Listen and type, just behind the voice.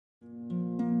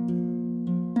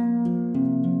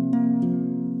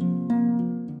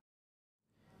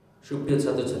সুপ্রিয়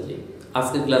ছাত্রছাত্রী,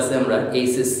 আজকের ক্লাসে আমরা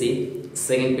এইচএসসি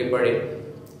সেকেন্ড পেপারের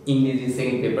ইংরেজি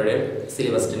সেকেন্ড পেপারের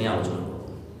সিলেবাসটা নিয়ে আলোচনা করব।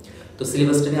 তো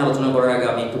সিলেবাসটা নিয়ে আলোচনা করার আগে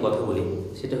আমি একটু কথা বলি,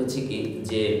 সেটা হচ্ছে কি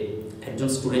যে একজন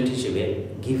স্টুডেন্ট হিসেবে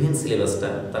গিভেন সিলেবাসটা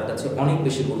তার কাছে অনেক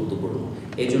বেশি গুরুত্বপূর্ণ।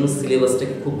 এই জন্য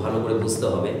সিলেবাসটাকে খুব ভালো করে বুঝতে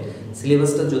হবে।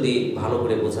 সিলেবাসটা যদি ভালো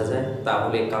করে বোঝা যায়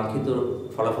তাহলে কাঙ্ক্ষিত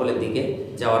ফলাফলের দিকে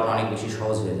যাওয়াটা অনেক বেশি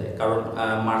সহজ হয়ে যায়। কারণ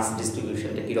মার্কস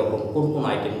ডিস্ট্রিবিউশনটা কীরকম, কোন কোন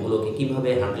আইটেমগুলোকে কীভাবে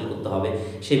হ্যান্ডেল করতে হবে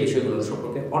সেই বিষয়গুলো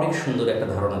সম্পর্কে অনেক সুন্দর একটা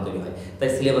ধারণা তৈরি হয়। তাই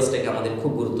সিলেবাসটাকে আমাদের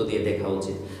খুব গুরুত্ব দিয়ে দেখা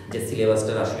উচিত যে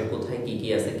সিলেবাসটার আসলে কোথায় কী কী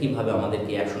আছে, কীভাবে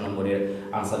আমাদেরকে 100 নম্বরের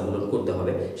আনসারগুলো করতে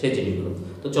হবে সেই জিনিসগুলো।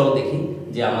 তো চলো দেখি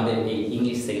যে আমাদের এই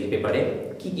ইংলিশ সেকেন্ড পেপারে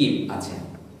কী কী আছে।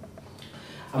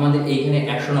 আমাদের এইখানে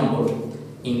 100 নম্বর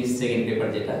ইংলিশ সেকেন্ড পেপার,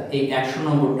 যেটা এই 100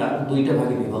 নম্বরটা দুইটা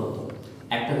ভাগে বিভক্ত।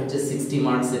 একটা হচ্ছে 60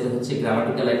 মার্কস, এটা হচ্ছে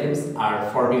গ্রামাটিক্যাল আইটেমস, আর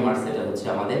 40 মার্কস এটা হচ্ছে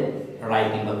আমাদের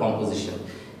রাইটিং বা কম্পোজিশন।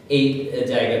 এই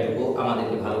জায়গাটুকু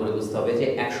আমাদেরকে ভালো করে বুঝতে হবে যে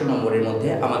 100 নম্বরের মধ্যে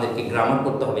আমাদেরকে গ্রামার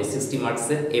করতে হবে 60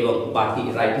 মার্কসের এবং বাকি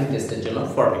রাইটিং টেস্টের জন্য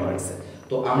 40 মার্কসের।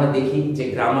 তো আমরা দেখি যে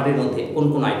গ্রামারের মধ্যে কোন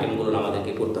কোন আইটেমগুলো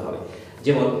আমাদেরকে করতে হবে।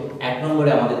 যেমন 1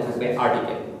 নম্বরে আমাদের থাকবে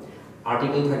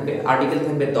আর্টিকেল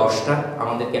থাকবে 10টা,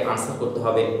 আমাদেরকে আনসার করতে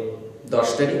হবে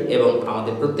 10টারই এবং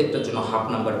আমাদের প্রত্যেকটার জন্য হাফ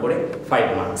নাম্বার করে 5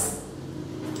 মার্কস।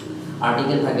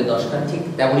 আর্টিকেল থাকবে 10টা, ঠিক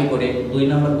তেমনই করে 2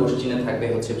 নম্বর কোশ্চেনে থাকবে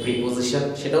হচ্ছে প্রিপোজিশন,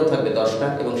 সেটাও থাকবে 10টা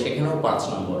এবং সেখানেও 5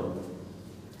 নম্বর।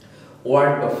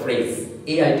 ওয়ার্ড বা ফ্রেজ,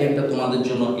 এই আইটেমটা তোমাদের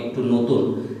জন্য একটু নতুন।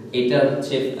 এটা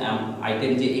হচ্ছে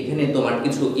আইটেম যে এখানে তোমার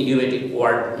কিছু ইডিওমেটিক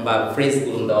ওয়ার্ড বা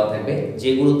ফ্রেজগুলো দেওয়া থাকবে,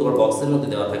 যেগুলো তোমার বক্সের মধ্যে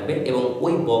দেওয়া থাকবে এবং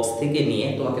ওই বক্স থেকে নিয়ে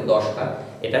তোমাকে 10টা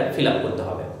এটা ফিল আপ করতে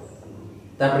হবে।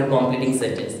 তারপরে কমপ্লিটিং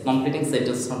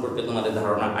সেন্টেন্স সম্পর্কে তোমাদের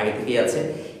ধারণা আগে থেকেই আছে।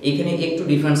 এখানে একটু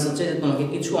ডিফারেন্স হচ্ছে যে তোমাকে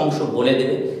কিছু অংশ বলে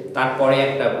দেবে, তারপরে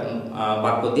একটা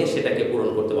বাক্য দিয়ে সেটাকে পূরণ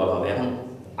করতে বলা হবে। এখন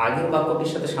আগের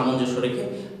বাক্যটির সাথে সামঞ্জস্য রেখে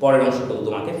পরের অংশটুকু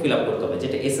তোমাকে ফিল আপ করতে হবে,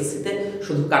 যেটা এসএসসিতে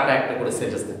শুধু কাটা একটা করে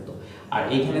সেন্টেন্স থাকতো। আর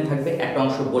এইখানে থাকবে একটা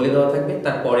অংশ বলে দেওয়া থাকবে,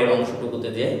 তার পরের অংশটুকুতে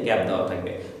দিয়ে গ্যাপ দেওয়া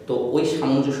থাকবে। তো ওই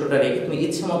সামঞ্জস্যটা রেখে তুমি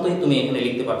ইচ্ছে মতোই তুমি এখানে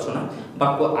লিখতে পারছো না,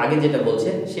 বাক্য আগে যেটা বলছে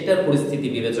সেটার পরিস্থিতি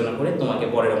বিবেচনা করে তোমাকে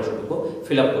পরের অংশটুকু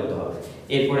ফিল আপ করতে হবে।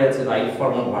 এরপরে আছে right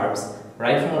form of verbs.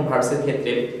 Right form of ভার্বসের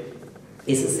ক্ষেত্রে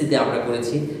এসএসসিতে আমরা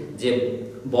করেছি যে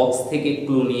বক্স থেকে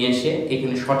ক্লু নিয়ে এসে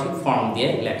এখানে সঠিক ফর্ম দিয়ে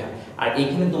লেখা। আর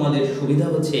এখানে তোমাদের সুবিধা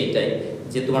হচ্ছে এইটাই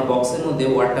যে তোমার বক্সের মধ্যে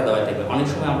ওয়ার্ডটা দেওয়া থাকবে। অনেক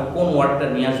সময় আমরা কোন ওয়ার্ডটা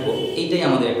নিয়ে আসবো এইটাই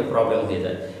আমাদের একটা প্রবলেম হয়ে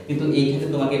যায়, কিন্তু এইখানে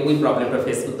তোমাকে ওই প্রবলেমটা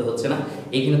ফেস করতে হচ্ছে না।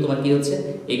 এইখানে তোমার কি হচ্ছে,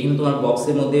 এইখানে তোমার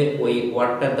বক্সের মধ্যে ওই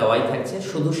ওয়ার্ডটা দেওয়াই থাকছে,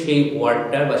 শুধু সেই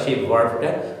ওয়ার্ডটা বা সেই ভার্বটা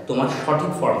তোমার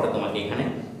সঠিক ফর্মটা তোমাকে এখানে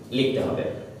লিখতে হবে।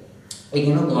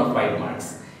 এখানেও তোমার 5 মার্কস।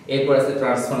 এরপর আছে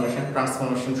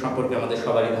ট্রান্সফরমেশন সম্পর্কে আমাদের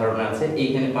সবারই ধারণা আছে।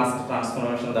 এইখানে 5টা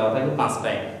ট্রান্সফরমেশন দেওয়া থাকবে,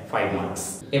 5টায় 5 মার্কস।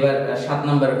 এবার 7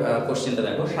 নাম্বার কোশ্চেনটা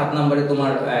দেখো। 7 নম্বরে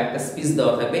তোমার একটা স্পিচ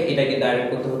দেওয়া থাকবে, এটাকে ডাইরেক্ট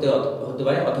করতে হতে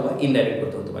পারে অথবা ইনডাইরেক্ট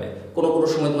করতে হতে পারে। কোনো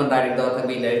সময় তোমার ডাইরেক্ট দেওয়া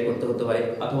থাকবে, ইনডাইরেক্ট করতে হতে পারে,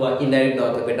 অথবা ইনডাইরেক্ট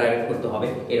দেওয়া থাকবে, ডাইরেক্ট করতে হবে,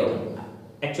 এরকম।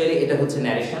 অ্যাকচুয়ালি এটা হচ্ছে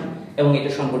ন্যারেশন এবং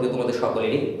এটা সম্পর্কে তোমাদের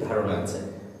সকলেরই ধারণা আছে।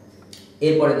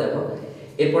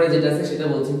 এরপরে যেটা আছে সেটা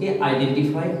বলছে কি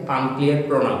আইডেন্টিফাই আনক্লিয়ার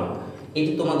প্রোনাউন।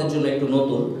 এটি তোমাদের জন্য একটু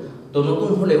নতুন। তো নতুন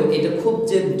হলেও এটা খুব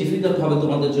যে ডিফিকাল্ট হবে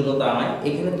তোমাদের জন্য তা নয়।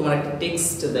 এখানে তোমার একটা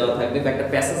টেক্সট দেওয়া থাকবে বা একটা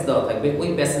প্যাসেজ দেওয়া থাকবে, ওই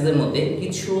প্যাসেজের মধ্যে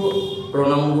কিছু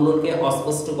প্রোনাউনগুলোকে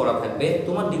অস্পষ্ট করা থাকবে।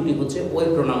 তোমার ডিউটি হচ্ছে ওই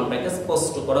প্রোনাউনটাকে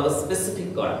স্পষ্ট করা বা স্পেসিফিক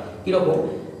করা। কিরকম,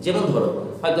 যেমন ধরো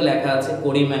হয়তো লেখা আছে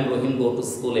করিম and Rahim go to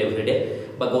school everyday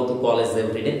বা গো টু কলেজ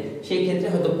এভরিডে, সেই ক্ষেত্রে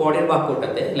হয়তো পরের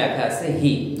বাক্যটাতে লেখা আছে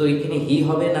হি, তো এখানে হি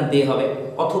হবে না দে হবে,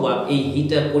 অথবা এই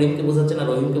হিটা করিমকে বোঝাচ্ছে না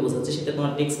রহিমকে বোঝাচ্ছে, সেটা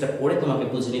তোমার টেক্সটটা পড়ে তোমাকে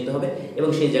বুঝে নিতে হবে এবং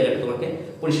সেই জায়গাটা তোমাকে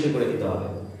পরিষ্কার করে দিতে হবে।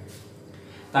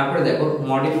 তারপরে দেখো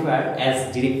মডিফায়ার অ্যাজ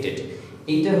ডিরেক্টেড।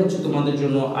 এইটা হচ্ছে তোমাদের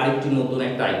জন্য আরেকটি নতুন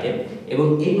একটা আইটেম এবং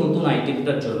এই নতুন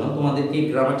আইটেমটার জন্য তোমাদেরকে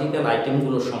গ্রামাটিক্যাল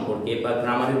আইটেমগুলো সম্পর্কে বা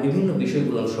গ্রামারের বিভিন্ন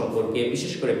বিষয়গুলো সম্পর্কে,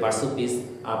 বিশেষ করে পার্সোপিস,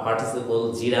 পার্টিসিপল,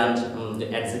 জিরান্ড,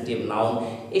 অ্যাডজেক্টিভ, নাউন,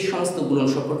 এই সমস্তগুলো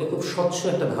সম্পর্কে খুব স্বচ্ছ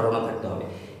একটা ধারণা থাকতে হবে।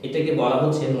 এটাকে বলা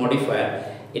হচ্ছে মডিফায়ার।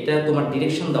 এটা তোমার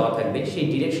ডিরেকশন দেওয়া থাকবে, সেই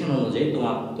ডিরেকশন অনুযায়ী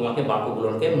তোমাকে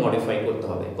বাক্যগুলোকে মডিফাই করতে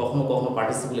হবে। কখনো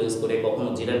পার্টিসিপল ইউজ করে, কখনো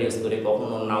জিরান্ড ইউজ করে,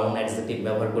 কখনো নাউন অ্যাডজেক্টিভ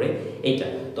ব্যবহার করে। এইটা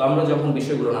তো আমরা যখন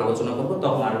বিষয়গুলো আলোচনা করবো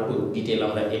তখন আরো একটু ডিটেল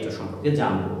আমরা এটা সম্পর্কে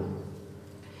জানবো।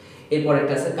 এরপর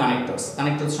একটা আছে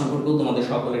কানেক্টরস সম্পর্কেও তোমাদের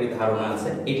সকলেরই ধারণা আছে।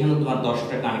 এখানেও তোমার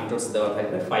 10টা কানেক্টরস দেওয়া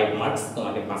থাকবে, 5 মার্কস,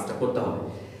 তোমাকে 5টা করতে হবে।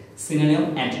 সিনোনিম,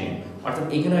 অ্যান্টোনিম, অর্থাৎ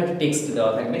এখানে একটা টেক্সট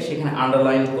দেওয়া থাকবে, সেখানে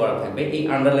আন্ডারলাইন করা থাকবে। এই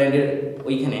আন্ডারলাইনের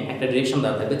ওইখানে একটা ডিরেকশন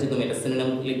দেওয়া থাকবে যে তুমি এটা সিনোনিম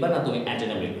লিখবা না তুমি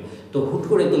অ্যান্টোনিম লিখবে। তো হুট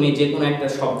করে তুমি যে কোনো একটা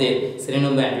শব্দের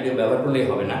সিনোনিম বা অ্যান্টোনিম ব্যবহার করলেই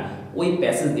হবে না। ওই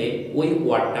প্যাসেজ দিয়ে ওই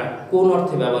ওয়ার্ডটা কোন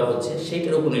অর্থে ব্যবহার হচ্ছে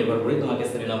সেইটার উপর নির্ভর করে তোমাকে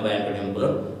সিনোনিম বা অ্যান্টোনিমগুলো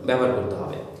ব্যবহার করতে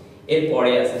হবে।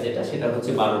 এরপরে আছে যেটা, সেটা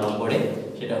হচ্ছে 12 নম্বরে,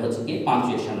 সেটা হচ্ছে কি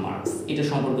পাঞ্চুয়েশন মার্কস। এটা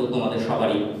সম্পর্কে তোমাদের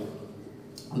সবারই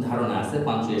ধারণা আছে,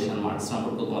 পাঞ্চুয়েশন মার্কস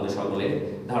সম্পর্কে তোমাদের সকলের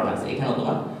ধারণা আছে। এখানেও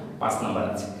তোমার 5 নাম্বার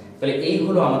আছে। তাহলে এই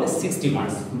হলো আমাদের 60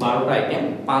 মার্কস, 12টা আইটেম,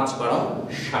 5 12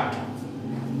 60।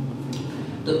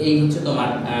 তো এই হচ্ছে তোমার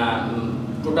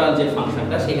টোটাল যে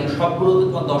ফাংশনটা, সেখানে সবগুলোতে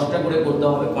তোমার 10টা করে করতে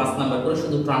হবে, 5 নাম্বার করে।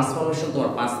 শুধু ট্রান্সফরমেশন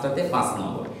তোমার 5টাতে 5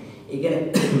 নম্বর। এখানে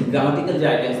গ্রামাটিক্যাল যে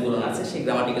আইটেমসগুলো আছে, সেই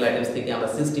গ্রামাটিক্যাল আইটেমস থেকে আমরা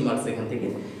 60 মার্কস এখান থেকে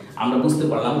আমরা বুঝতে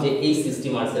পারলাম যে এই 60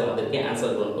 মার্কসের আমাদেরকে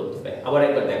অ্যান্সার গ্রহণ করতে হবে। আবার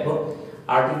একবার দেখো,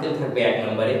 আর্টিকেল থাকবে 1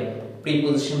 নম্বরে,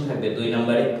 প্রিপোজিশন থাকবে 2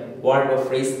 নম্বরে, ওয়ার্ড অফ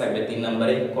ফ্রেজ থাকবে 3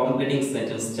 নম্বরে, কমপ্লিটিং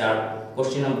সেন্টেন্স 4,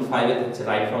 কোশ্চেন নাম্বার 5 এ থাকছে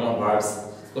right form of verbs,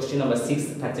 question number 6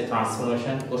 থাকছে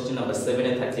ট্রান্সফরমেশন, কোশ্চেন নাম্বার 7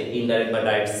 এ থাকছে ইনডাইরেক্ট বা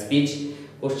ডাইরেক্ট স্পিচ,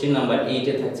 কোশ্চেন নাম্বার 8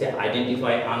 এ থাকছে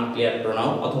আইডেন্টিফাই আনক্লিয়ার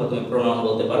প্রোনাউন অথবা তুমি প্রোনাউন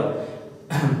বলতে পারো,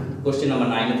 কোশ্চেন নাম্বার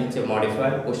 9 এ থাকছে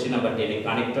মডিফায়ার, কোশ্চেন নাম্বার 10 এ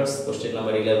কানেক্টরস, কোশ্চেন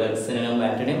নাম্বার 11 সিনোনিম বা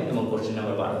অ্যান্টোনিম এবং কোশ্চেন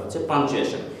নাম্বার 12 হচ্ছে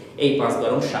পাঞ্চুয়েশন। এই 5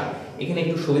 12 60। এখানে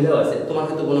একটু সুবিধাও আছে, তোমার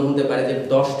হয়তো মনে হতে পারে যে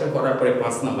 10টা করার পরে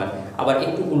 5 নাম্বার, আবার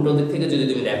একটু উল্টো দিক থেকে যদি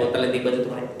তুমি দেখো তাহলে দেখবে যে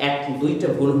তোমার 1-2টা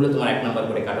ভুল হলে তোমার 1 নাম্বার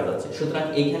করে কাটা যাচ্ছে। সুতরাং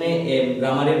এখানে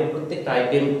গ্রামারের প্রত্যেকটা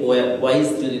আইটেম ওয়াইজ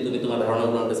যদি তুমি তোমার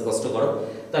ধারণাগুলোকে স্পষ্ট করো,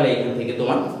 তাহলে এখান থেকে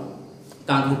তোমার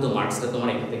কাঙ্ক্ষিত মার্কসটা তোমার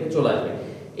এখান থেকে চলে আসবে।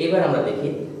 এবার আমরা দেখি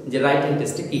যে রাইটিং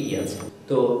টেস্টে কি কি আছে।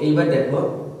 তো এইবার দেখো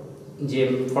যে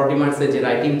 40 মার্কসের যে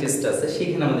রাইটিং টেস্ট আছে,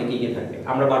 সেখানে আমাদের কি কি থাকবে।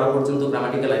 আমরা 12 পর্যন্ত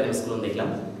গ্রামাটিক্যাল আইটেমসগুলো দেখলাম।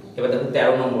 এবার দেখো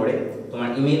 13 নম্বরে তোমার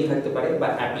ইমেইল থাকতে পারে বা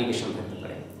অ্যাপ্লিকেশন থাকতে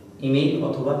পারে, ইমেইল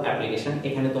অথবা অ্যাপ্লিকেশন,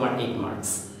 এখানে তোমার 8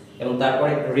 মার্কস। এবং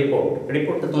তারপরে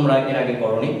রিপোর্টটা তোমরা এর আগে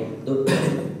করোনি, তো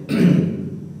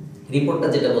রিপোর্টটা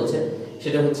যেটা বলছে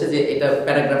সেটা হচ্ছে যে এটা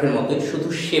প্যারাগ্রাফের মতোই, শুধু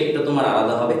শেপটা তোমার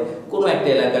আলাদা হবে। কোনো একটা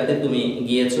এলাকাতে তুমি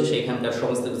গিয়েছো, সেখানকার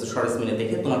সমস্ত কিছু সরেজমিনে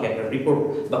দেখে তোমাকে একটা রিপোর্ট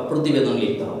বা প্রতিবেদন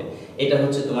লিখতে হবে। এটা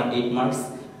হচ্ছে তোমার 8 মার্কস।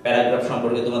 প্যারাগ্রাফ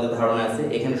সম্পর্কে তোমাদের ধারণা আছে,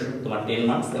 এখানে তোমার 10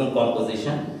 মার্কস এবং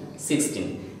কম্পোজিশন 16।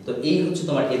 তো এই হচ্ছে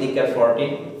তোমার এদিককার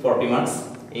 40 মার্কস,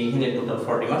 এইখানে টোটাল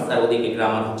 40 মার্কস, আর ওদিকে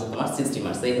গ্রামার হচ্ছে তোমার 60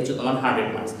 মার্কস। এই হচ্ছে তোমার 100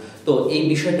 মার্কস। তো এই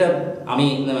বিষয়টা আমি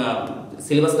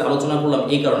সিলেবাসটা আলোচনা করলাম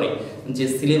এই কারণে যে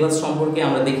সিলেবাস সম্পর্কে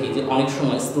আমরা দেখি যে অনেক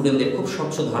সময় স্টুডেন্টদের খুব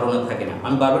স্বচ্ছ ধারণা থাকে না।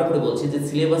 আমি বারবার করে বলছি যে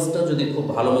সিলেবাসটা যদি খুব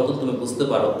ভালো মতো তুমি বুঝতে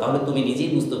পারো, তাহলে তুমি নিজেই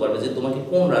বুঝতে পারবে যে তোমাকে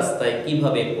কোন রাস্তায়,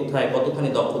 কিভাবে, কোথায়, কতখানি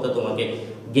দক্ষতা তোমাকে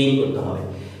গেইন করতে হবে।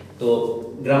 তো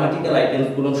গ্রামাটিক্যাল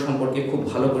আইটেমসগুলো সম্পর্কে খুব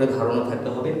ভালো করে ধারণা থাকতে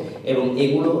হবে এবং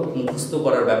এগুলো মুখস্থ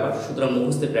করার ব্যাপার, সুতরাং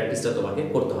মুখস্থের প্র্যাকটিসটা তোমাকে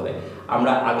করতে হবে।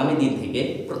 আমরা আগামী দিন থেকে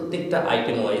প্রত্যেকটা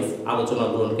আইটেম ওয়াইজ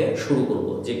আলোচনাগুলোকে শুরু করব,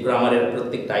 যে গ্রামারের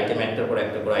প্রত্যেকটা আইটেম একটার পর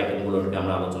একটা করে আইটেমগুলোকে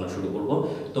আমরা আলোচনা শুরু করব।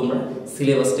 তোমরা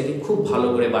সিলেবাসটাকে খুব ভালো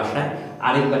করে বাসায়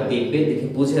আরেকবার দেখবে, দেখে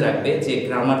বুঝে রাখবে যে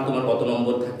গ্রামার তোমার কত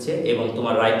নম্বর থাকছে এবং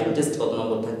তোমার রাইটিং টেস্ট কত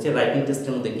নম্বর থাকছে, রাইটিং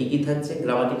টেস্টের মধ্যে কী কী থাকছে,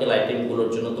 গ্রামাটিক্যাল আইটেমগুলোর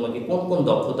জন্য তোমাকে কোন কোন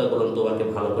দক্ষতাগুলো তোমাকে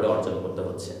ভালো করে অর্জন করতে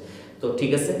হচ্ছে। তো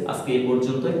ঠিক আছে, আজকে এই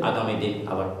পর্যন্তই। আগামী দিন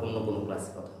আবার অন্য কোনো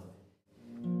ক্লাসে কথা।